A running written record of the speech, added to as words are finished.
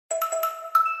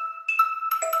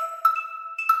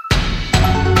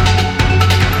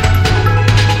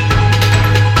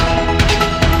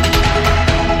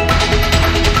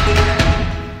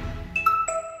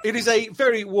It is a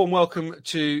very warm welcome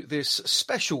to this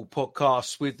special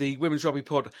podcast with the Women's Rugby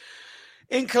Pod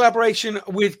in collaboration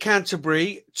with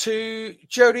Canterbury to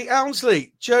Jodie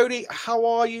Ounsley. Jodie, how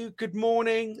are you? Good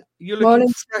morning. You're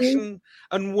looking fresh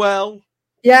and well.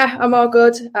 Yeah, I'm all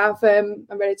good. I'm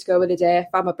ready to go with the day. I've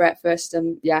had my breakfast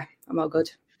and yeah, I'm all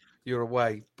good. You're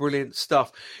away. Brilliant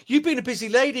stuff. You've been a busy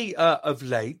lady of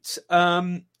late.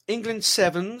 England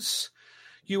Sevens.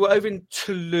 You were over in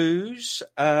Toulouse.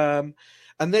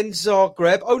 And then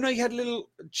Zagreb. Oh no, you had a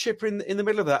little chipper in the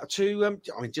middle of that too.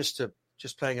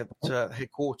 Just playing at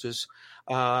headquarters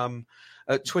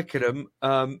at Twickenham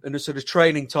in a sort of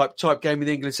training type game with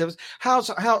England Sevens. How's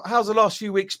the last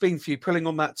few weeks been for you, pulling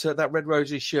on that Red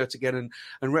Roses shirt again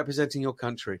and representing your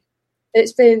country?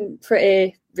 It's been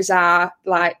pretty bizarre.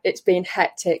 Like, it's been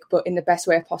hectic, but in the best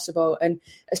way possible. And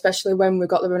especially when we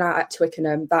got the run out at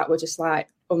Twickenham, that was just like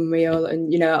unreal.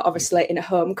 And obviously in a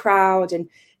home crowd and.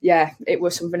 Yeah, it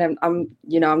was something I'm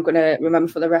going to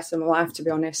remember for the rest of my life, to be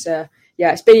honest. Yeah,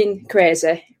 it's been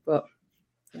crazy, but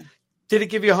yeah. Did it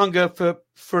give you a hunger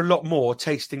for a lot more,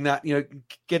 tasting that?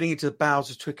 Getting into the bowels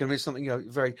of Twickenham is something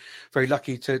very, very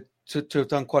lucky to have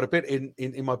done quite a bit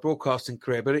in my broadcasting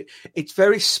career. But it's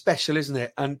very special, isn't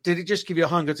it? And did it just give you a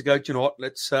hunger to go? Do you know what?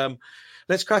 Let's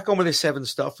crack on with this Seven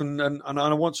stuff, and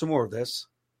I want some more of this.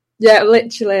 Yeah,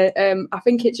 literally. I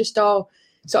think it just all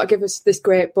sort of give us this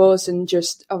great buzz, and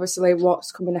just obviously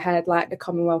what's coming ahead, like the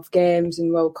Commonwealth Games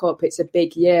and World Cup. It's a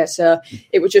big year, so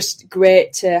it was just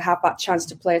great to have that chance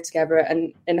to play together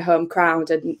and in a home crowd,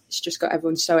 and it's just got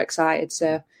everyone so excited.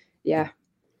 So yeah.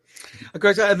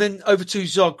 Great. And then over to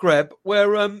Zagreb,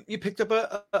 where you picked up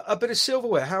a bit of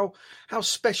silverware. How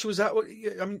special was that?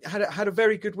 I mean, had a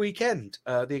very good weekend.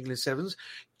 The England Sevens.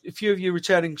 A few of you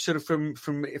returning sort of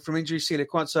from injury, Celia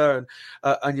Quansah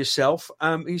and yourself.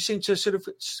 You seem to sort of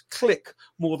click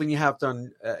more than you have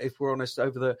done, if we're honest,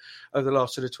 over the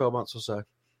last sort of 12 months or so.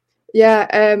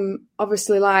 Yeah,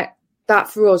 obviously, like that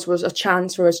for us was a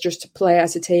chance for us just to play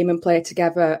as a team and play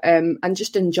together, and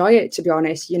just enjoy it. To be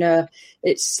honest,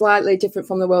 it's slightly different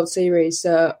from the World Series,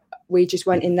 so we just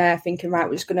went in there thinking, right,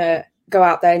 we're just gonna go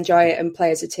out there, enjoy it and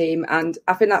play as a team. And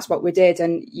I think that's what we did.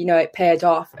 And, it paid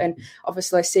off. And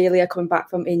obviously Celia coming back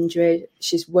from injury,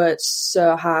 she's worked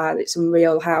so hard. It's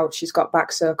unreal how she's got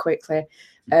back so quickly.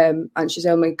 And she's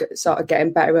only sort of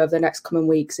getting better over the next coming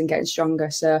weeks and getting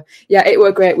stronger. So, yeah, it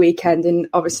was a great weekend. And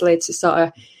obviously to sort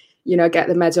of, get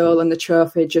the medal and the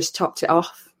trophy just topped it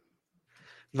off.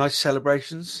 Nice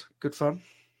celebrations. Good fun.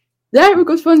 Yeah, it was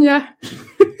good fun, yeah.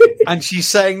 And she's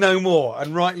saying no more,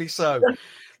 and rightly so.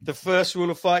 The first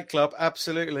rule of Fight Club,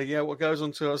 absolutely. Yeah, what goes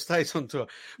on tour stays on tour.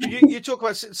 You talk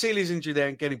about Celia's injury there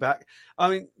and getting back. I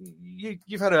mean,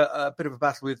 you've had a bit of a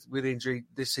battle with injury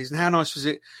this season. How nice was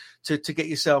it to get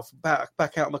yourself back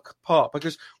out on the park?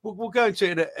 Because we'll go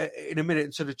into it in a minute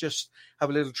and sort of just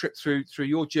have a little trip through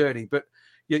your journey. But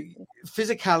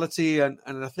physicality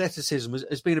and athleticism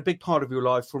has been a big part of your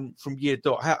life from year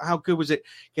dot. How good was it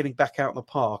getting back out on the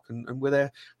park? And were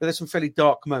there some fairly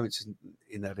dark moments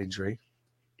in that injury?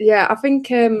 Yeah, I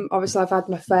think obviously I've had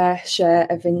my fair share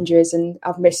of injuries, and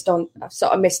I've sort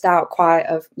of missed out quite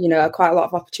a lot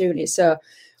of opportunities. So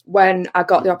when I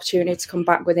got the opportunity to come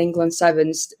back with England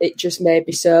Sevens, it just made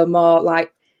me so more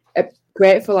like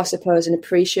grateful, I suppose, and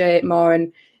appreciate it more.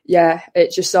 And yeah,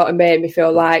 it just sort of made me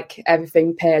feel like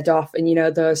everything paid off,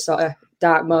 and those sort of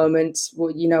dark moments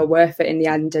were worth it in the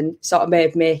end, and sort of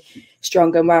made me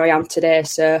stronger and where I am today.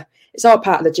 So it's all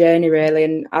part of the journey, really,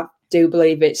 and I do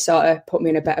believe it sort of put me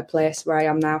in a better place where I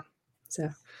am now. So,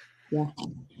 yeah.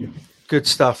 Good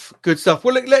stuff.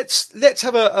 Well, look, let's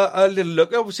have a little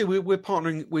look. Obviously, we're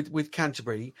partnering with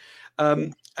Canterbury,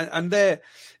 and they're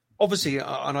obviously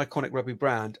an iconic rugby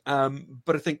brand.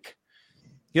 But I think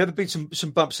there've been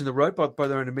some bumps in the road by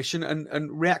their own admission,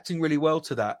 and reacting really well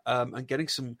to that, and getting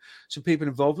some people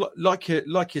involved like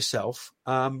yourself,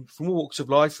 from all walks of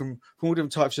life, from all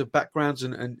different types of backgrounds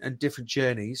and different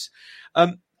journeys.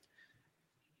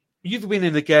 You've been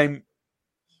in the game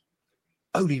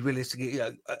only realistically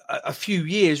a few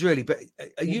years, really, but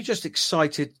are you just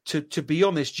excited to be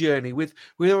on this journey with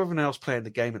everyone else playing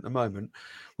the game at the moment,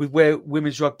 with where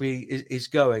women's rugby is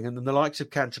going, and then the likes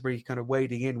of Canterbury kind of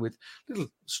wading in with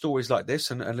little stories like this,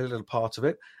 and a little part of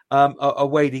it are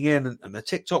wading in, and the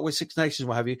TikTok with Six Nations,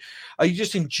 what have you? Are you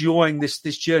just enjoying this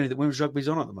journey that women's rugby is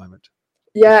on at the moment?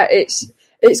 Yeah,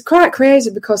 it's quite crazy,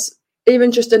 because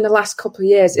even just in the last couple of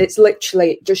years, it's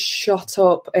literally just shot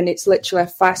up, and it's literally a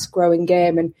fast growing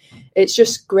game. And it's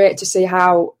just great to see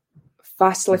how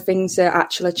vastly things are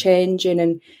actually changing,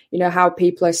 and how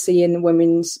people are seeing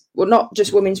women's, well, not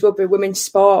just women's rugby, women's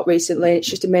sport recently. It's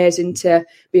just amazing to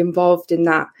be involved in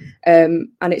that, and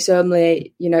it's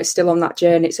only it's still on that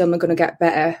journey. It's only going to get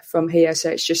better from here. So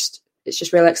it's just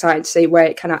really exciting to see where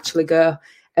it can actually go.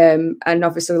 And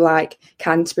obviously, like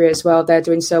Canterbury as well, they're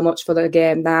doing so much for the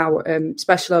game now,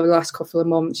 especially over the last couple of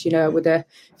months, with the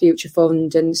Future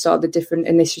Fund and sort of the different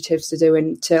initiatives they're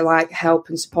doing to like help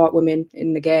and support women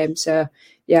in the game. So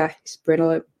yeah, it's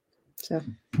brilliant. So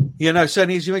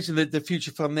certainly, as you mentioned, the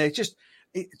Future Fund there,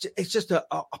 it's just a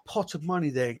pot of money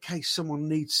there in case someone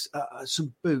needs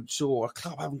some boots, or a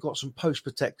club haven't got some post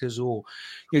protectors, or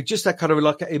just that kind of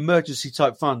like an emergency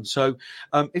type fund. So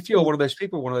if you're one of those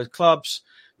people, one of those clubs,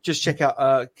 just check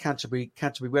out Canterbury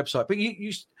website. But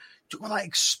you talk about that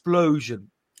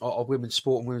explosion of women's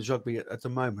sport and women's rugby at the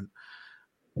moment.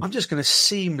 I'm just going to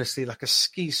seamlessly, like a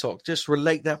ski sock, just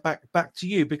relate that back to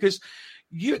you, because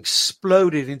you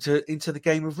exploded into the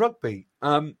game of rugby.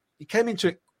 You came into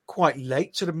it quite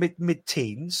late, sort of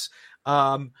mid-teens,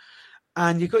 and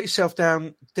you got yourself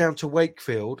down to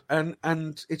Wakefield,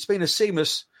 and it's been a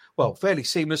fairly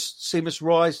seamless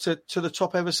rise to the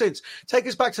top ever since. Take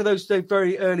us back to those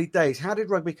very early days. How did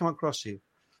rugby come across you?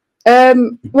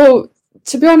 Well,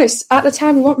 to be honest, at the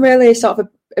time we weren't really sort of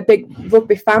a big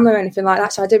rugby family or anything like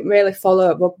that, so I didn't really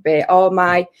follow rugby. All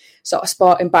my sort of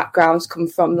sporting backgrounds come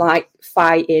from like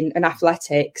fighting and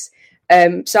athletics.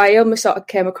 So I only sort of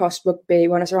came across rugby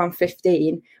when I was around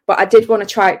 15, but I did want to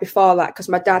try it before that because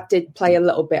my dad did play a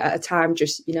little bit at a time,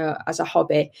 just, as a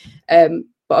hobby.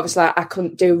 But obviously I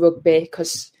couldn't do rugby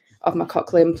because of my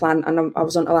cochlear implant, and I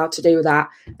wasn't allowed to do that.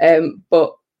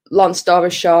 But long story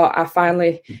short, I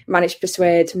finally managed to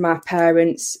persuade my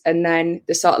parents, and then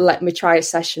they sort of let me try a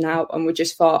session out, and we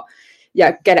just thought,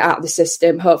 yeah, get it out of the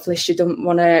system. Hopefully she doesn't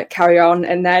want to carry on.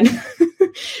 And then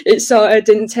it sort of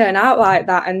didn't turn out like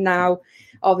that. And now,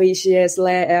 all these years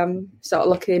later, I'm sort of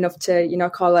lucky enough to,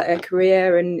 call it a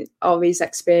career, and all these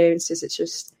experiences.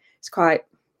 It's quite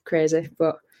crazy,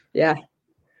 but yeah.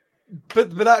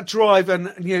 But that drive,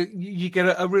 and you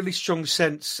get a really strong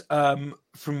sense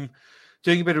from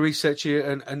doing a bit of research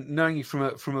here and knowing you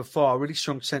from afar, a really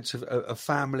strong sense of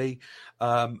family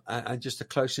and just the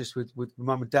closeness with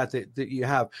mum and dad that you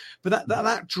have. But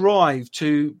that drive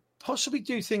to possibly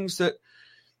do things that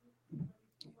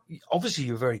obviously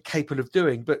you're very capable of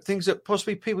doing, but things that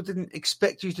possibly people didn't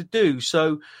expect you to do.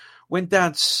 So when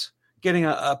dad's getting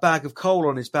a bag of coal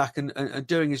on his back and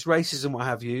doing his races and what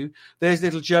have you, there's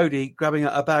little Jodie grabbing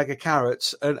a bag of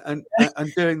carrots and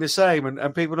doing the same,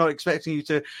 and people not expecting you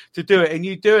to do it, and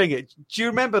you doing it. Do you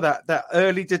remember that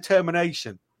early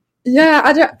determination? Yeah,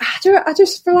 I do. I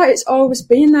just feel like it's always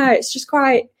been there. It's just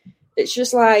like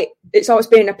it's always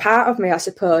been a part of me, I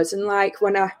suppose. And like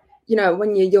when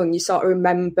when you're young, you sort of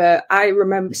remember. I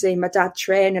remember seeing my dad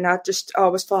train, and I just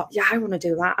always thought, yeah, I want to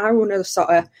do that. I want to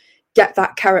sort of get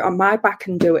that carrot on my back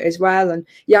and do it as well. And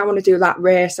yeah, I want to do that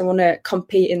race. I want to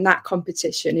compete in that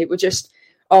competition. It was just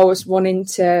always wanting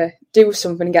to do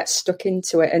something and get stuck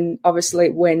into it, and obviously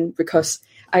win, because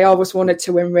I always wanted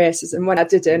to win races. And when I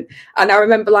didn't, and I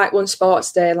remember like one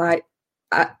sports day, like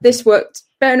this worked.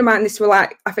 Bearing in mind, this were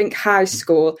like, I think, high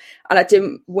school, and I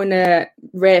didn't win a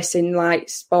race in like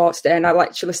sports day, and I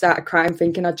actually started crying,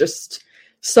 thinking I just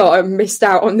sort of missed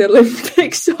out on the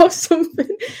Olympics or something.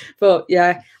 But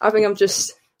yeah, I think I'm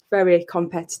just very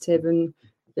competitive, and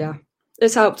yeah,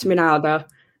 it's helped me now though.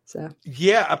 So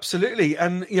yeah, absolutely.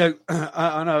 And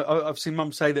I know I've seen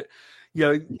mum say that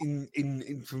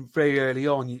in from very early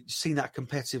on you've seen that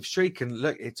competitive streak, and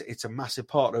look, it's a massive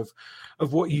part of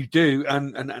what you do,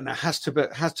 and it has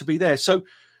to be there. So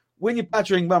when you're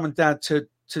badgering mum and dad to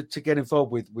get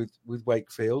involved with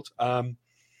Wakefield, and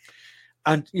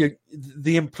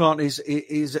the implant is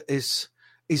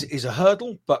a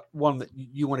hurdle, but one that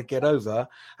you want to get over.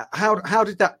 How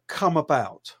did that come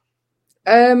about?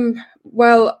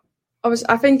 Well,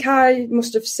 I think I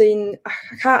must have seen. I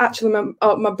can't actually remember.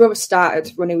 Oh, my brother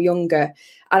started when he was younger,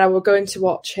 and I was going to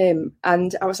watch him,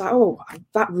 and I was like, "Oh,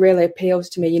 that really appeals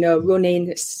to me."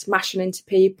 Running, smashing into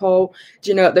people.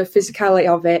 The physicality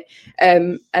of it.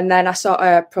 And then I sort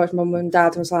of approached my mum and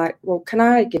dad and was like, "Well, can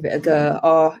I give it a go,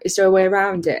 or is there a way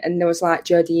around it?" And they was like,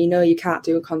 "Jodie, you can't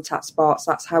do contact sports.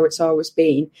 That's how it's always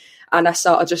been." And I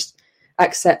sort of just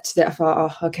accepted it. I thought,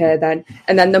 oh, okay then.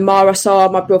 And then the more I saw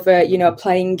my brother,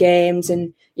 playing games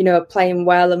and, playing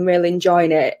well and really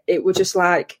enjoying it, it was just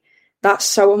like, that's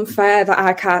so unfair that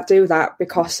I can't do that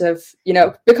because of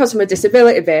my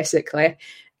disability, basically.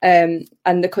 And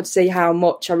they could see how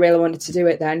much I really wanted to do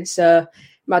it then. So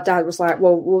my dad was like,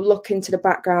 well, we'll look into the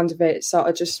background of it. Sort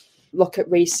of just look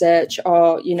at research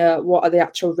or, you know, what are the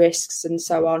actual risks and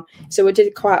so on. So we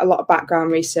did quite a lot of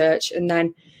background research, and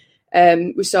then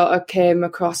we sort of came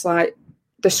across like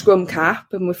the scrum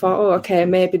cap, and we thought, oh, okay,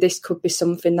 maybe this could be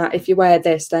something that if you wear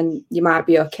this, then you might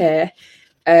be okay.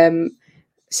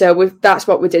 So that's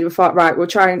what we did. We thought, right, we'll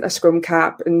try a scrum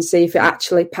cap and see if it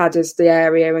actually padders the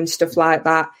area and stuff like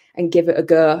that, and give it a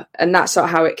go. And that's sort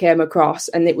of how it came across.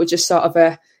 And it was just sort of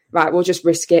right, we'll just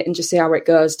risk it and just see how it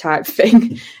goes type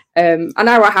thing. And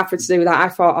I was happy to do that. I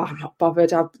thought, oh, I'm not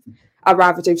bothered. I'd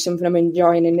rather do something I'm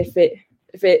enjoying. And if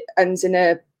it ends in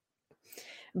a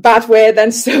bad way,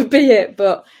 then so be it.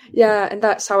 But yeah, and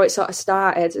that's how it sort of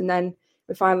started. And then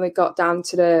we finally got down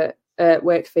to the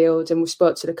Wakefield, and we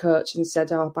spoke to the coach and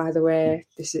said, oh, by the way,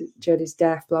 this is Jodie's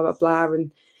death, blah blah blah.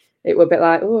 And it was a bit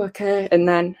like, oh, okay. And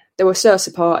then they were so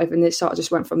supportive, and it sort of just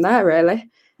went from there,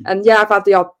 really. And yeah, I've had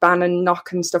the odd ban and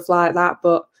knock and stuff like that,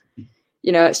 but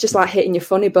you know, it's just like hitting your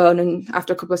funny bone, and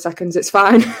after a couple of seconds it's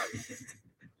fine.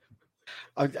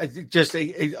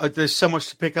 There's so much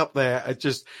to pick up there.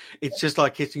 It's just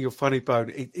like hitting your funny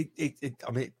bone.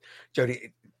 I mean,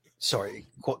 Jodie, sorry,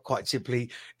 quite simply,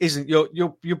 isn't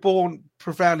you're born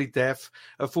profoundly deaf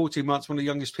at 14 months, one of the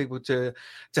youngest people to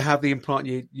have the implant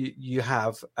you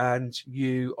have, and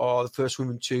you are the first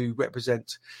woman to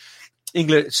represent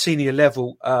England at senior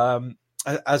level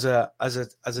as a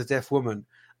deaf woman.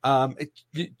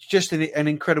 Just an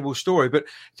incredible story. But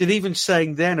even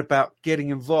saying then about getting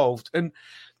involved, and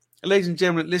ladies and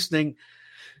gentlemen listening,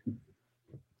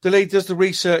 the lady does the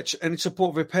research and in support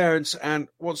of her parents and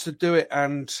wants to do it,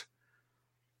 and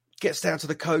gets down to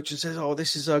the coach and says, oh,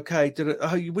 this is okay.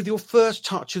 With your first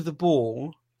touch of the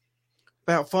ball,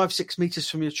 about 5-6 meters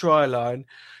from your try line,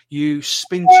 you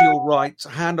spin to your right,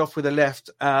 hand off with a left,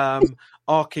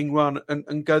 arcing run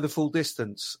and go the full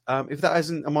distance. If that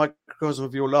isn't a microcosm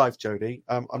of your life, Jodie,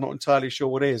 I'm not entirely sure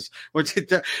what is.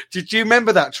 Did you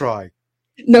remember that try?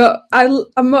 No,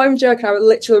 I'm not even joking. I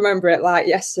literally remember it like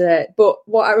yesterday. But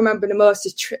what I remember the most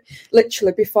is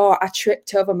literally before I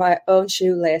tripped over my own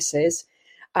shoelaces.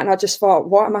 And I just thought,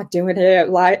 what am I doing here?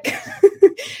 Like,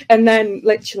 and then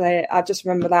literally, I just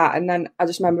remember that. And then I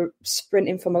just remember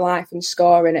sprinting for my life and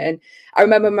scoring it. And I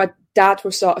remember my dad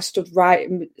was sort of stood right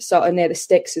sort of near the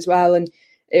sticks as well. And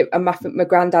my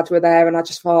granddad were there. And I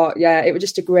just thought, yeah, it was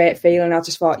just a great feeling. I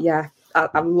just thought, yeah,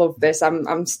 I love this.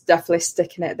 I'm definitely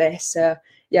sticking at this. So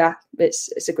yeah,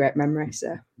 it's a great memory.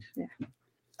 So yeah.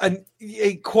 And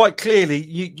quite clearly,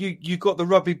 you got the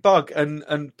rugby bug,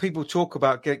 and people talk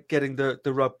about getting the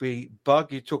rugby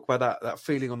bug. You talk about that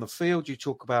feeling on the field. You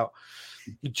talk about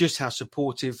just how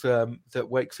supportive that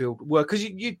Wakefield were, because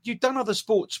you've done other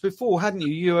sports before, hadn't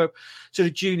you? You were sort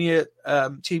of junior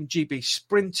Team GB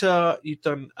sprinter. You've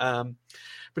done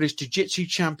British Jiu-Jitsu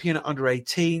champion at under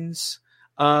 18s.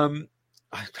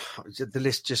 The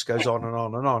list just goes on and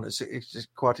on and on. It's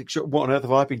just quite extraordinary. What on earth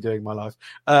have I been doing in my life?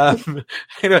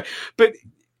 But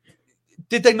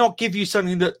did they not give you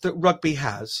something that rugby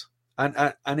has?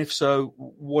 And if so,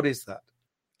 what is that?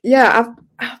 Yeah,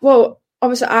 well,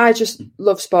 obviously, I just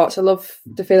love sports. I love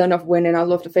the feeling of winning. I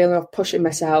love the feeling of pushing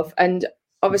myself. And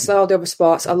obviously, all the other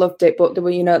sports, I loved it. But there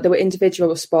were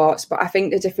individual sports. But I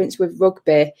think the difference with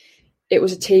rugby, it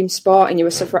was a team sport, and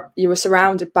you were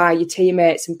surrounded by your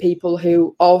teammates and people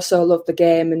who also loved the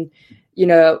game. And, you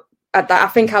know, I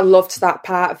think I loved that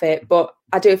part of it. But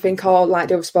I do think all like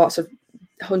the other sports have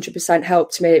 100%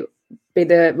 helped me be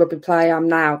the rugby player I am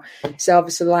now. So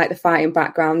obviously, like the fighting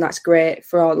background, that's great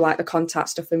for all like the contact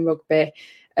stuff in rugby.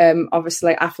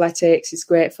 Obviously, athletics is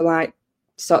great for like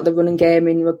sort of the running game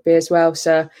in rugby as well.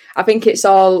 So I think it's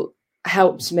all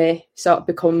helped me sort of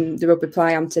become the rugby player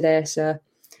I am today. So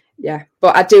yeah,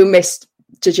 but I do miss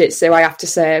jiu-jitsu, I have to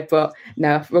say. But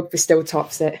no, rugby still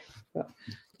tops it. But.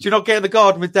 Do you not get in the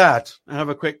garden with Dad and have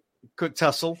a quick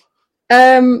tussle?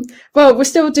 Well, we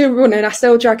still do running. I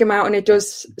still drag him out, and he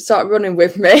does sort of running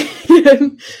with me.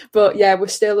 But yeah, we're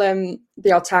still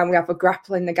the odd time we have a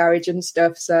grapple in the garage and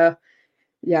stuff. So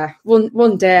yeah,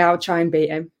 one day I'll try and beat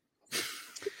him.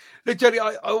 Look, Jodie,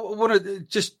 I want to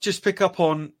just pick up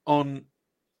on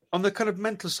the kind of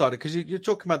mental side, because you're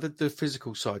talking about the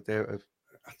physical side there of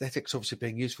athletics obviously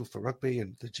being useful for rugby,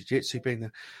 and the jiu-jitsu being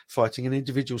the fighting and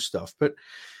individual stuff. But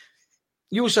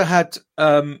you also had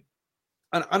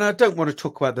And I don't want to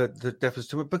talk about the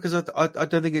deficit to it because I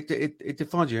don't think it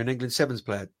defines you. An England Sevens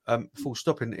player, full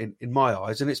stop in my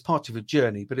eyes, and it's part of a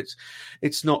journey, but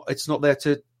it's not there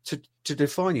to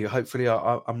define you. Hopefully,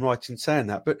 I'm right in saying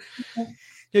that. But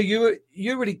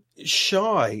you're really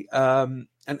shy, and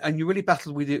you really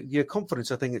battled with your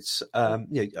confidence. I think it's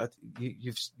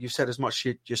you've said as much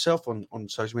yourself on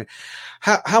social media.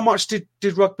 How much did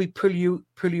rugby pull you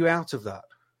out of that?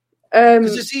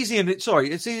 Because it's easy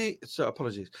it's easy. So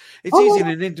apologies. It's easy in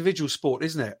an individual sport,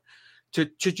 isn't it? To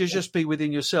just be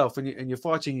within yourself and you're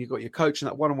fighting. You've got your coach and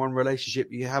that one-on-one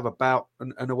relationship you have about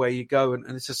and away you go. And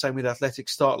it's the same with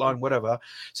athletics, start line, whatever.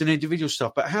 It's an individual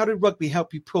stuff. But how did rugby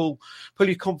help you pull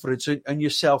your confidence and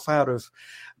yourself out of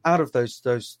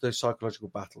those psychological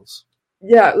battles?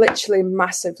 Yeah, literally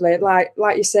massively. Like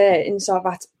you say, in sort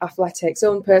of athletics, the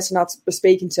only person I'd be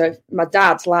speaking to, my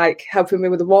dad, like helping me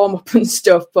with the warm up and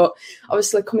stuff. But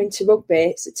obviously, coming to rugby,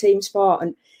 it's a team sport,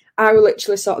 and I was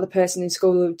literally sort of the person in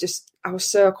school who I was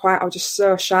so quiet, I was just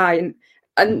so shy,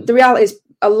 and the reality is,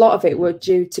 a lot of it were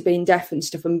due to being deaf and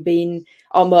stuff, and being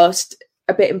almost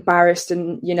a bit embarrassed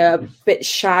and a bit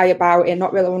shy about it,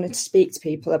 not really wanting to speak to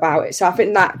people about it. So I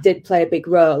think that did play a big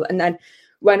role, and then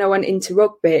when I went into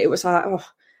rugby, it was like,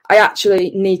 I actually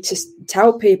need to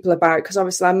tell people about it because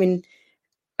obviously I'm in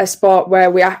a sport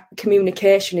where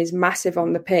communication is massive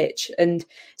on the pitch, and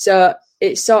so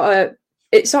it sort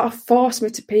of forced me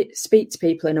to speak to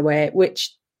people in a way,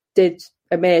 which did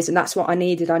amazing. That's what I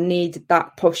needed. I needed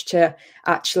that push to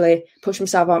actually push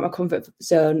myself out of my comfort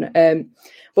zone.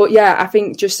 But yeah, I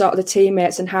think just sort of the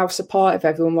teammates and how supportive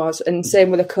everyone was, and same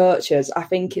with the coaches, I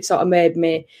think it sort of made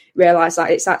me realise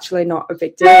that it's actually not a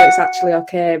big deal. It's actually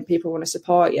okay. And people want to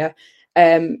support you.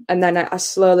 And then I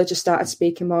slowly just started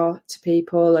speaking more to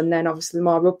people. And then obviously the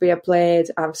more rugby I played,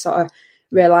 I sort of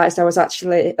realised I was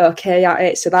actually okay at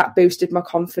it. So that boosted my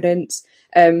confidence.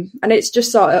 And it's just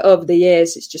sort of over the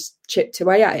years, it's just chipped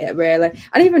away at it really.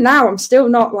 And even now, I'm still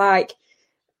not like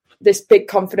this big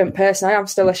confident person. I am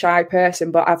still a shy person,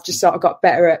 but I've just sort of got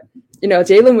better at,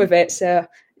 dealing with it. So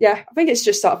yeah, I think it's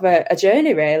just sort of a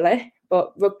journey really.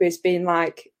 But rugby's been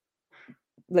like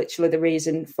literally the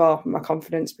reason for my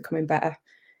confidence becoming better.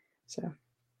 So.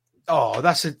 Oh,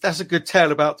 that's a good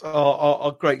tale about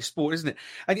our great sport, isn't it?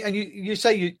 And you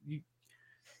say you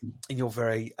in your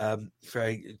very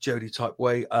very Jody type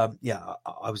way. I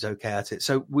was okay at it.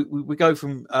 So we go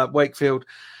from Wakefield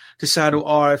to Sandal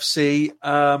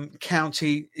RFC.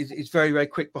 County is very, very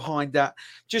quick behind that.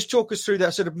 Just talk us through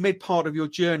that sort of mid part of your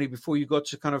journey before you got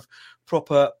to kind of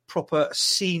proper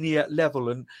senior level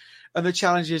and the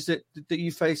challenges that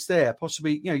you faced there.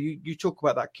 Possibly, you talk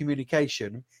about that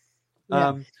communication.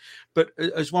 Yeah. But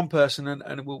as one person,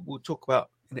 and we'll talk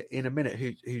about in a minute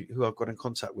who I've got in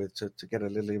contact with to get a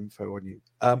little info on you.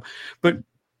 But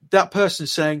that person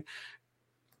saying,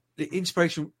 the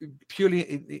inspiration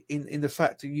purely in the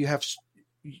fact that you have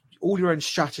all your own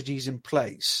strategies in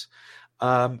place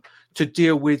to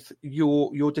deal with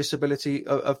your disability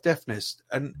of deafness.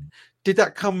 And did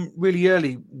that come really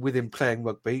early within playing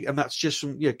rugby? And that's just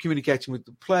from communicating with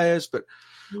the players, but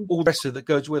all the rest of it that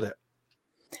goes with it.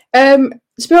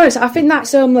 To be honest, I think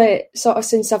that's only sort of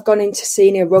since I've gone into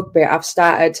senior rugby, I've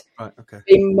started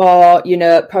being more,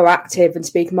 proactive and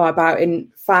speaking more about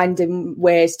and finding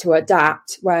ways to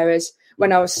adapt. Whereas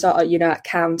when I was sort of, at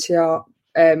county or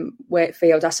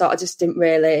Wakefield, I sort of just didn't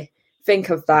really think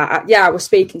of that. I was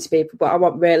speaking to people, but I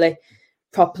wasn't really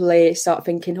properly sort of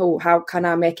thinking, how can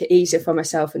I make it easier for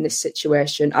myself in this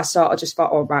situation? I sort of just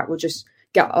thought, all right, we'll just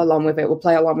get along with it, we'll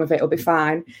play along with it, it'll be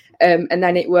fine. And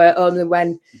then it were only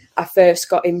when I first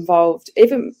got involved,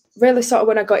 even really sort of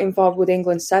when I got involved with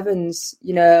England Sevens,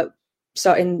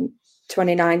 sort of in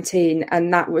 2019,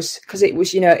 and that was because it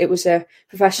was, it was a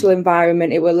professional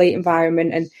environment, it was elite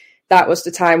environment, and that was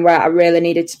the time where I really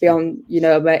needed to be on,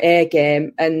 my A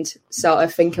game and sort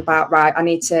of think about, right, I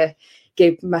need to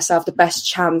give myself the best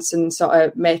chance and sort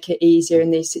of make it easier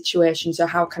in these situations. So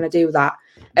how can I do that?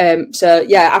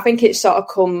 I think it's sort of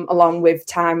come along with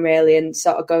time really, and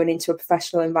sort of going into a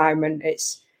professional environment,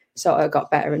 it's sort of got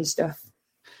better and stuff.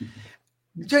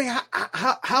 Jenny,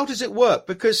 how does it work?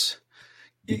 Because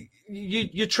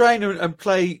you train and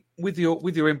play with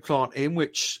your implant in,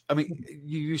 which, I mean,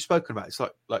 you've spoken about. It's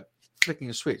like flicking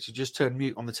a switch. You just turn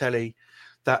mute on the telly.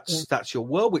 That's your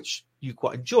world, which you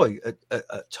quite enjoy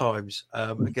at times.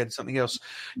 Again, something else.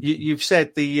 You've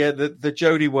said the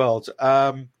Jody world.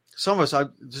 Some of us, I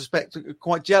suspect, are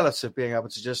quite jealous of being able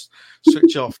to just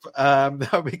switch off. That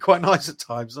would be quite nice at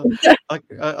times.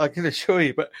 I can assure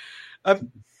you. But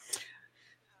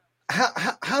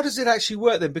how does it actually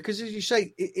work then? Because as you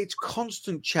say, it's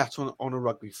constant chat on a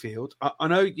rugby field. I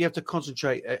know you have to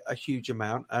concentrate a huge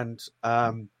amount, and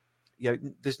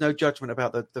there's no judgment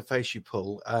about the face you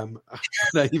pull. I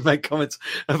know you've made comments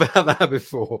about that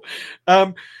before.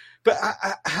 But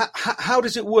how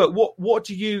does it work? What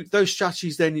do you, those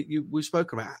strategies then we've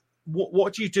spoken about,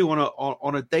 what do you do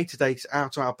on a day-to-day,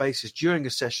 out-to-out basis during a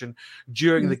session,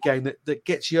 during the game that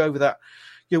gets you over that,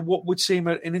 what would seem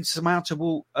an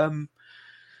insurmountable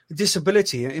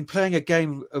disability in playing a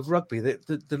game of rugby?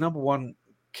 The number one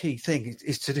key thing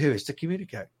is to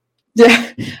communicate.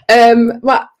 Yeah.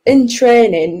 Well, in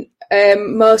training,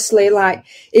 mostly like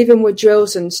even with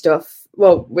drills and stuff,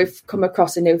 well, we've come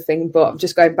across a new thing, but I'm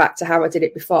just going back to how I did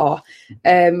it before.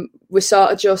 We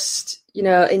sort of just,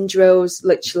 in drills,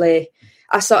 literally,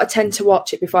 I sort of tend to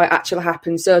watch it before it actually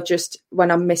happens. So just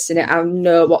when I'm missing it, I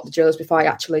know what the drill is before I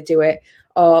actually do it.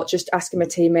 Or just asking my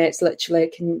teammates,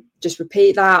 literally, can you just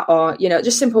repeat that? Or,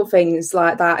 just simple things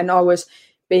like that. And always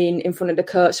being in front of the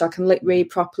coach so I can lip read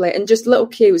properly, and just little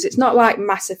cues. It's not like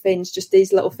massive things, just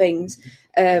these little things.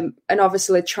 And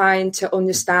obviously trying to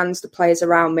understand the players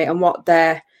around me and what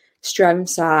their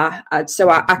strengths are, so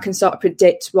I can sort of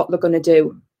predict what they're going to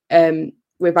do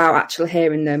without actually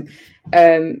hearing them.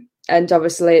 And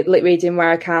obviously lip reading where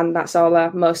I can, that's all I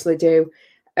mostly do.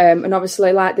 And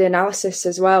obviously like the analysis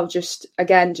as well, just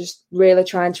really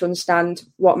trying to understand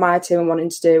what my team are wanting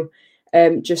to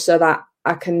do, just so that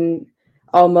I can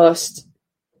almost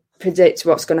predict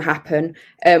what's going to happen.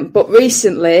 But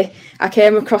recently I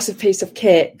came across a piece of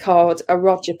kit called a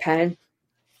Roger pen,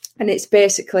 and it's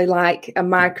basically like a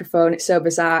microphone. It's so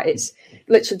bizarre. It's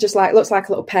literally just looks like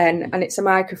a little pen, and it's a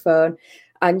microphone,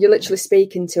 and you're literally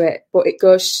speaking to it, but it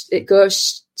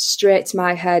goes straight to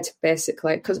my head,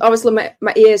 basically, because obviously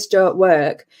my ears don't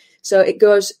work, so it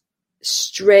goes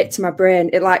straight to my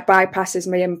brain. It like bypasses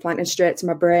my implant and straight to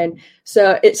my brain.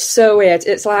 So it's so weird.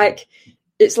 It's like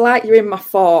you're in my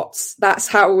thoughts. That's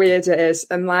how weird it is.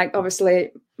 And like,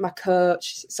 obviously my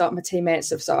coach, sort of my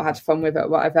teammates have sort of had fun with it or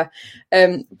whatever.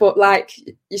 But like,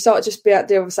 you sort of just be at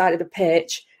the other side of the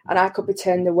pitch, and I could be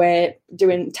turned away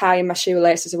tying my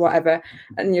shoelaces or whatever.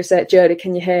 And you say, Jodie,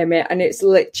 can you hear me? And it's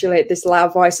literally this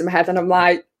loud voice in my head. And I'm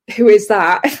like, who is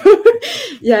that?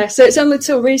 Yeah, so it's only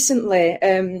till recently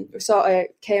we sort of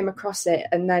came across it,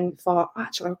 and then thought,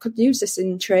 actually, I could use this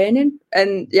in training.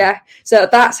 And yeah, so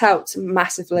that's helped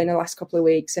massively in the last couple of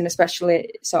weeks, and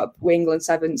especially sort of England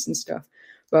sevens and stuff.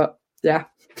 But yeah.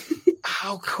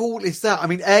 How cool is that? I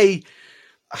mean,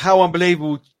 how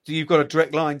unbelievable. You've got a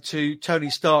direct line to Tony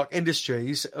Stark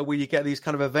Industries where you get these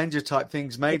kind of Avenger type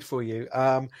things made for you.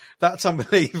 That's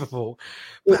unbelievable.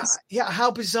 But, yeah,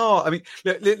 how bizarre. I mean,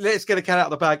 let's get a cat out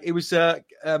of the bag. It was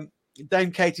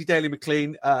Dame Katie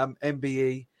Daly-McLean,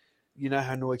 MBE. You know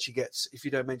how annoyed she gets if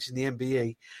you don't mention the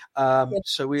MBE.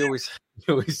 So we always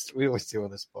do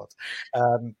on the spot.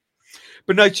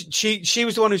 But no, she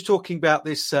was the one who's talking about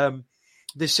this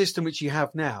this system which you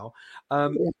have now.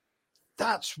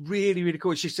 That's really, really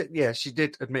cool. She said, yeah, she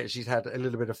did admit she's had a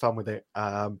little bit of fun with it.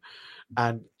 And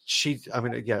I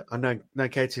know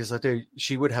Katie as I do,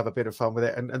 she would have a bit of fun with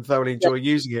it and thoroughly enjoy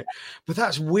using it. But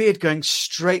that's weird, going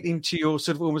straight into your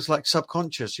sort of almost like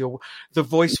subconscious. The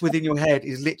voice within your head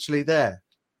is literally there.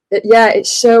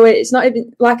 It's not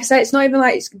even, like I say, it's not even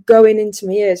like it's going into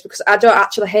my ears, because I don't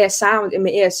actually hear sound in my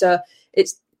ear. So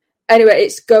it's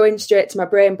going straight to my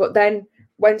brain. But then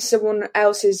when someone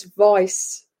else's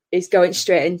voice is going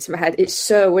straight into my head, it's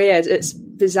so weird. It's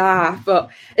bizarre, but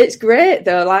it's great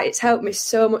though. Like, it's helped me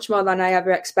so much more than I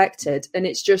ever expected. And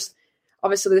it's just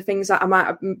obviously the things that I might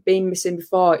have been missing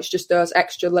before. It's just those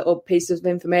extra little pieces of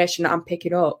information that I'm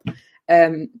picking up.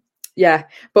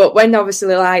 But when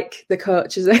obviously like the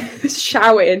coach is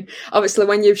shouting, obviously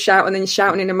when you shout and then you're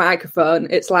shouting in a microphone,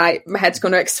 it's like my head's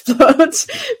going to explode.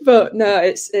 But no,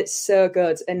 it's so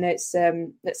good, and it's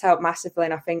helped massively.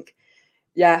 And I think,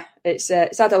 it's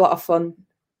had a lot of fun.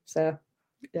 So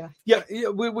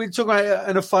we're talking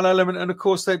about a fun element, and of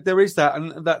course there is that,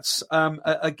 and that's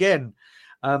again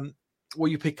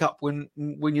what you pick up when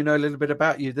you know a little bit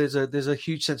about you. There's a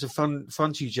huge sense of fun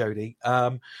to you, Jodie.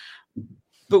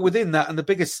 But within that, and the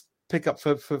biggest pickup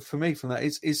for me from that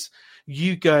is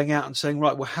you going out and saying,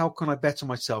 right, well, how can I better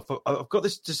myself? I've got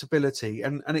this disability,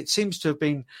 and it seems to have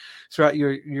been throughout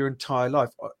your entire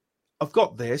life. I've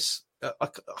got this. I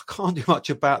can't do much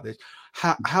about this.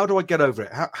 How do I get over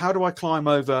it? How do I climb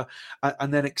over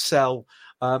and then excel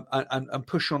and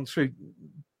push on through?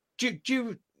 Do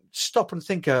you stop and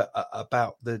think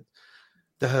about the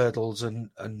hurdles and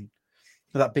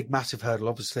that big massive hurdle?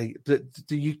 Obviously,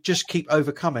 do you just keep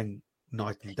overcoming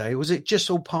night and day? Was it just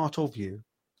all part of you?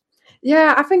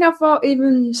 Yeah, I think I've thought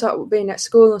even sort of being at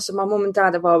school and so my mum and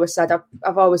dad have always said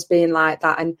I've always been like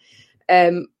that,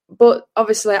 and but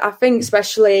obviously I think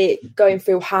especially going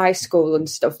through high school and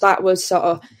stuff, that was sort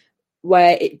of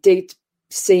where it did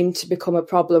seem to become a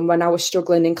problem when I was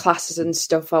struggling in classes and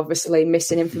stuff, obviously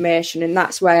missing information, and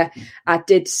that's where I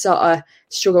did sort of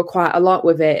struggle quite a lot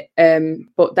with it.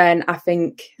 But then I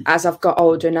think as I've got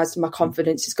older and as my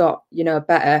confidence has got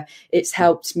better, it's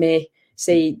helped me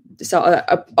see sort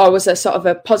of always a sort of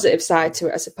a positive side to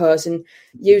it, I suppose, and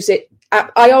use it.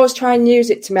 I always try and use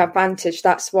it to my advantage.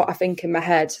 That's what I think in my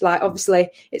head. Like, obviously,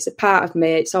 it's a part of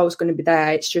me. It's always going to be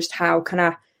there. It's just how can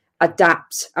I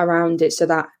adapt around it so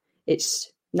that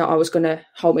it's not always going to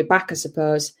hold me back, I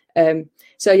suppose.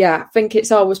 So, yeah, I think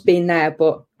it's always been there.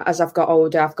 But as I've got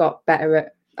older, I've got better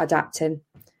at adapting.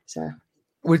 So,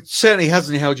 well, it certainly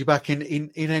hasn't held you back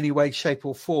in any way, shape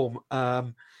or form.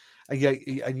 And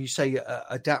you say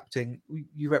adapting.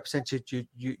 You represented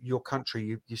your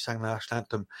country. You sang the national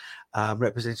anthem,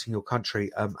 representing your country.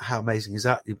 How amazing is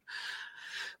that? You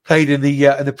played in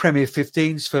the Premier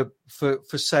 15s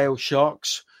for Sale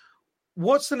Sharks.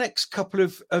 What's the next couple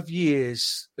of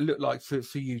years look like for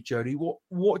you, Jodie?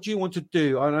 What do you want to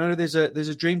do? I know there's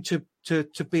a dream to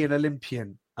be an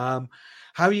Olympian. How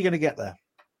are you going to get there?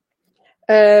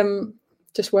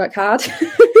 Just work hard.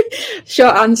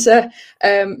 Short answer.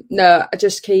 No, I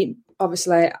just keep,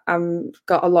 obviously I've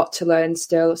got a lot to learn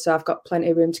still, so I've got plenty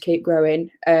of room to keep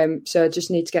growing. So I just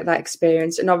need to get that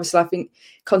experience. And obviously I think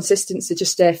consistency,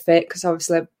 just stay fit, because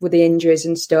obviously with the injuries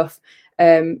and stuff.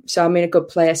 So I'm in a good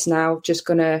place now, just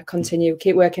going to continue,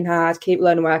 keep working hard, keep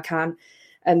learning where I can,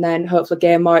 and then hopefully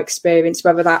gain more experience,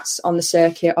 whether that's on the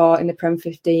circuit or in the Prem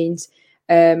 15s.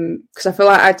 Because I feel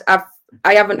like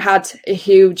I haven't had a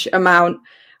huge amount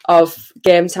of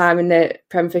game time in the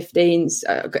Prem 15s,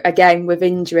 again with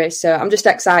injury, so I'm just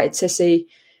excited to see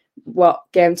what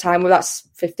game time, well that's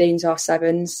 15s or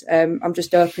 7s. I'm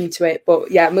just open to it,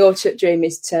 but yeah, my ultimate dream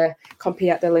is to compete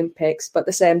at the Olympics, but at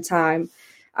the same time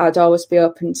I'd always be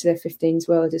open to the 15s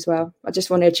world as well. I just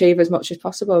want to achieve as much as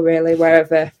possible, really,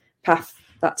 wherever path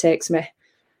that takes me.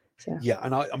 So. Yeah,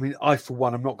 and I mean, I for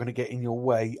one, I'm not going to get in your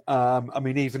way. I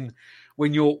mean, even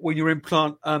when your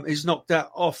implant is knocked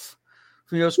off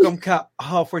from your scrum cap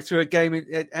halfway through a game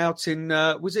out in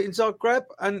was it in Zagreb,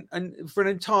 and for an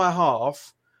entire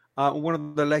half, one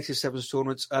of the latest sevens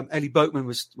tournaments, Ellie Boatman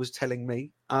was telling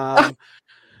me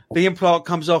the implant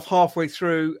comes off halfway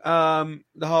through the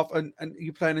half, and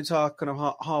you play an entire kind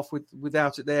of half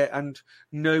without it there, and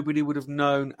nobody would have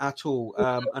known at all.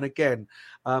 And again,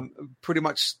 pretty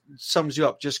much sums you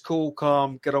up. Just cool,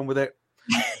 calm, get on with it.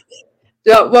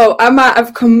 Yeah, well, I might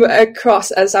have come across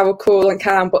as I was cool and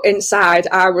calm, but inside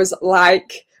I was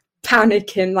like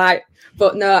panicking,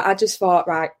 but no, I just thought,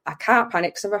 right, I can't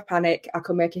panic, because if I panic, I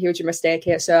could make a huge mistake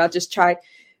here. So I just tried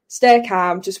stay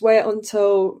calm, just wait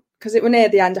until, because it was near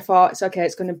the end, I thought, it's okay,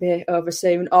 it's going to be over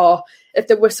soon. Or if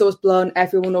the whistle's blown,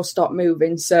 everyone will stop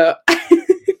moving. So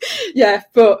yeah,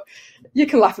 but you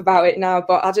can laugh about it now,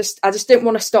 but I just didn't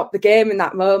want to stop the game in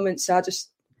that moment. So I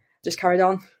just carried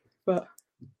on. But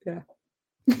yeah.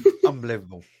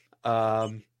 Unbelievable.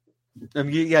 I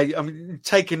mean,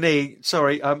 take a knee.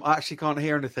 Sorry, I actually can't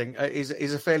hear anything.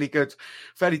 Is a fairly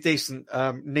decent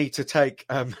knee to take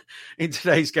in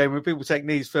today's game, when people take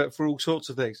knees for all sorts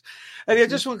of things. And I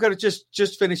just want to kind of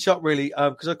just finish up really,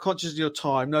 because I'm conscious of your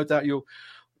time. No doubt you'll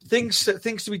things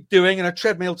to be doing, and a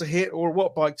treadmill to hit or a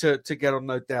watt bike to get on,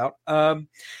 no doubt.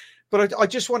 But I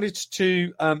just wanted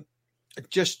to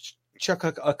just chuck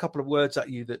a couple of words at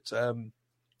you that.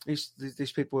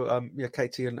 These people,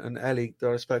 Katie and Ellie,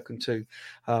 that I've spoken to,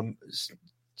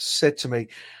 said to me,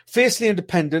 fiercely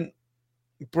independent,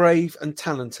 brave and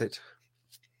talented,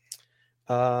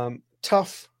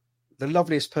 tough, the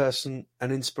loveliest person,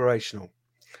 and inspirational.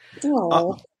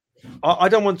 I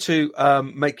don't want to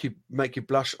make you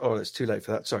blush. Oh, it's too late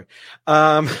for that. Sorry.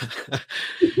 No,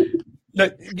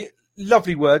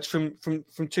 lovely words from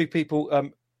two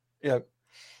people.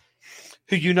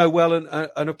 Who you know well and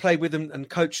have played with and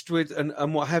coached with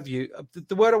and what have you.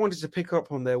 The word I wanted to pick up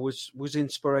on there was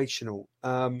inspirational.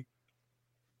 Doing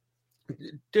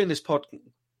this pod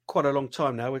quite a long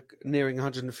time now. We're nearing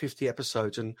 150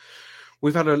 episodes, and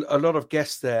we've had a lot of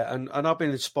guests there, and I've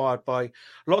been inspired by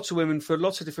lots of women for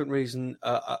lots of different reasons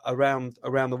around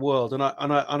the world. And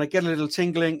I get a little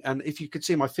tingling, and if you could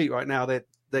see my feet right now, they're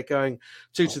going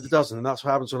 2 to the dozen, and that's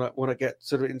what happens when I get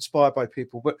sort of inspired by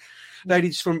people. But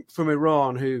ladies from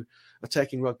Iran who are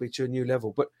taking rugby to a new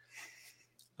level, but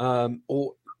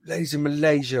or ladies in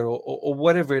Malaysia or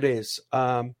whatever it is.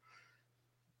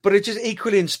 But it just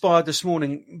equally inspired this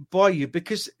morning by you,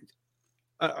 because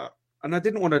I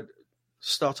didn't want to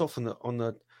start off on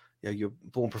the you're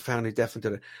born profoundly deaf and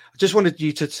I just wanted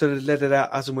you to sort of let it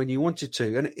out as and when you wanted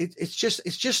to, and it's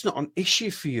just not an issue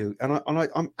for you, and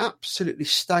I'm absolutely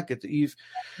staggered that you've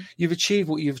achieved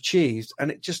what you've achieved,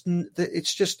 and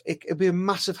it'll be a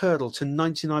massive hurdle to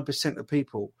 99% of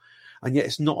people, and yet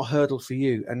it's not a hurdle for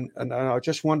you, and I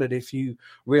just wondered if you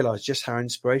realise just how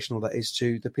inspirational that is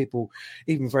to the people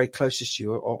even very closest to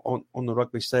you on the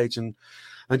rugby stage, and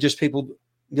just people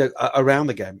around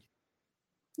the game.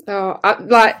 Oh,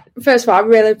 first of all, I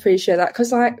really appreciate that,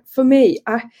 because for me,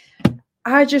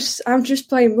 I'm just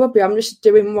playing rugby. I'm just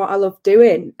doing what I love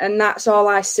doing, and that's all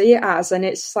I see it as. And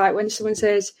it's like when someone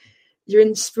says you're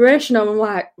inspirational, I'm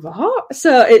like, what?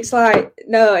 So it's like,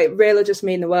 no, it really just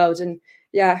means the world. And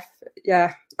yeah.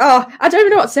 Oh, I don't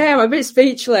even know what to say. I'm a bit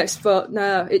speechless, but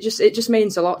no, it just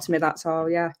means a lot to me. That's all.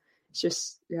 Yeah, it's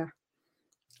just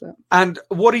And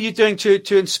what are you doing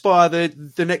to inspire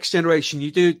the next generation?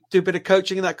 You do a bit of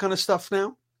coaching and that kind of stuff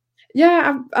now?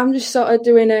 Yeah, I'm just sort of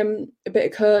doing a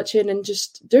bit of coaching and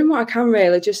just doing what I can,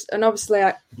 really. And obviously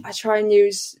I try and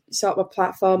use sort of a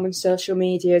platform and social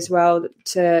media as well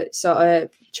to sort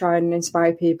of try and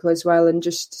inspire people as well, and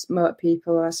just motivate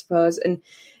people, I suppose. And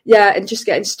yeah, and just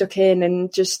getting stuck in,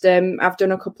 and just I've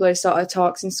done a couple of sort of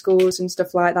talks in schools and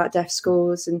stuff like that, deaf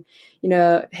schools, and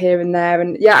here and there.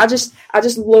 And yeah, I just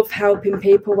love helping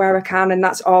people where I can, and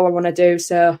that's all I want to do.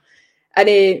 So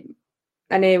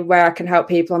anywhere I can help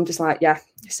people, I'm just like, yeah.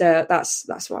 So that's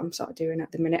what I'm sort of doing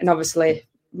at the minute. And obviously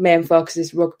main focus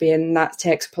is rugby, and that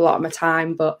takes up a lot of my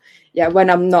time. But yeah,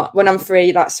 when I'm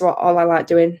free, that's all I like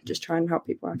doing. Just try and help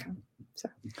people where I can. So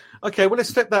okay, well,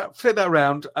 let's flip that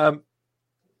around.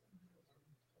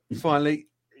 Finally,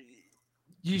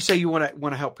 you say you want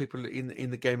to help people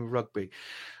in the game of rugby.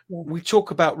 Yeah. We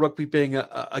talk about rugby being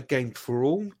a game for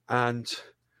all, and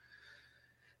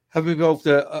have been involved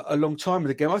a long time in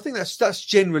the game. I think that's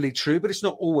generally true, but it's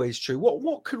not always true.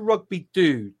 What could rugby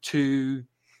do to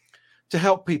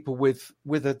help people with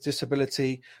a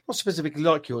disability, not specifically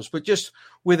like yours, but just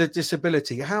with a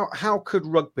disability? How could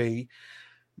rugby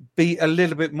be a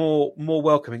little bit more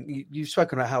welcoming? You've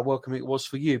spoken about how welcoming it was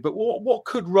for you, but what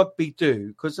could rugby do?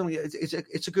 Because I mean,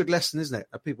 it's a good lesson, isn't it,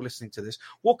 of people listening to this?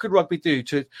 What could rugby do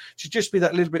to just be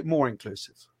that little bit more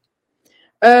inclusive?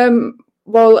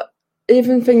 Well,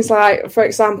 even things like, for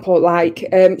example, like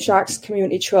Sharks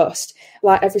Community Trust,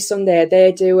 like every Sunday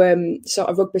they do sort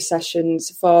of rugby sessions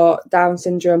for Down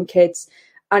syndrome kids,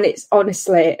 and it's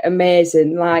honestly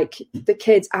amazing. Like the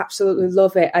kids absolutely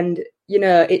love it, and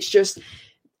it's just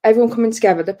everyone coming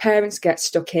together. The parents get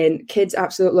stuck in, kids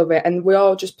absolutely love it, and we're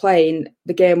all just playing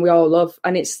the game we all love.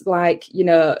 And it's like,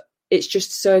 it's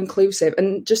just so inclusive,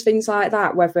 and just things like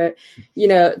that, whether,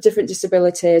 different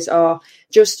disabilities or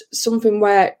just something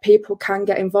where people can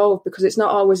get involved, because it's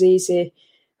not always easy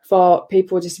for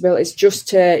people with disabilities just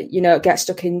to, get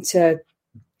stuck into,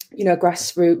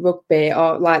 grassroots rugby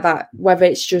or like that, whether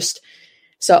it's just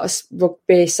sort of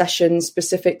rugby sessions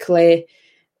specifically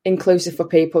inclusive for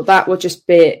people. That would just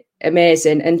be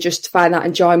amazing, and just find that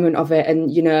enjoyment of it, and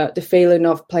the feeling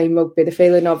of playing rugby, the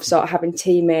feeling of sort of having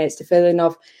teammates, the feeling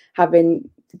of having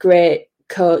great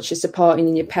coaches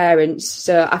supporting your parents.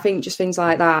 So I think just things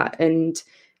like that, and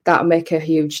that'll make a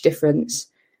huge difference.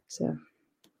 So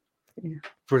yeah,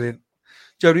 brilliant.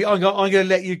 Jodie, I'm going to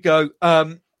let you go.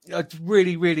 I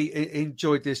really, really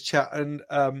enjoyed this chat, and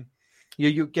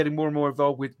you're getting more and more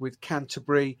involved with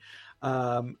Canterbury.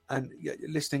 And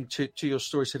listening to your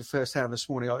story for the first hand this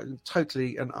morning, I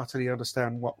totally and utterly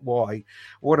understand why.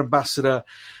 What ambassador,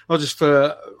 not just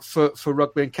for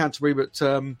rugby and Canterbury, but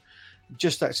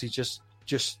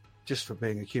just for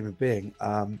being a human being.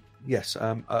 Yes,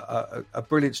 a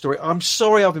brilliant story. I'm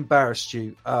sorry I've embarrassed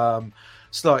you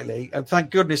slightly, and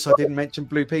thank goodness I didn't mention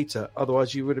Blue Peter.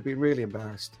 Otherwise, you would have been really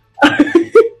embarrassed.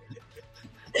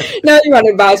 No, you won't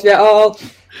embarrass me at all.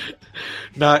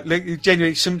 No,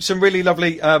 genuinely, some really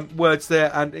lovely words there,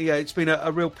 and yeah, it's been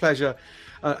a real pleasure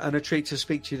and a treat to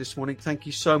speak to you this morning. Thank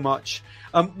you so much.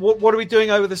 What are we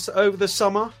doing over the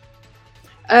summer?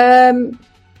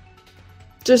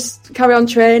 Just carry on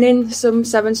training, some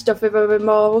 7 stuff if I'm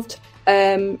involved,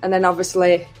 and then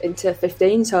obviously into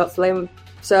 15s hopefully.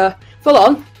 So full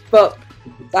on, but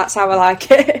that's how I like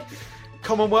it.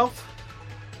 Commonwealth?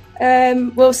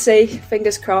 We'll see.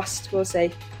 Fingers crossed. We'll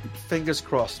see. Fingers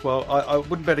crossed. Well, I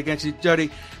wouldn't bet against you.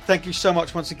 Jodie, thank you so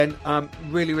much once again.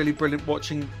 Really, really brilliant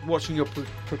watching your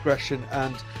progression,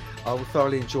 and I will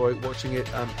thoroughly enjoy watching it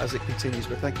as it continues.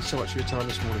 But thank you so much for your time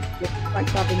this morning.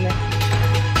 Thanks for having me.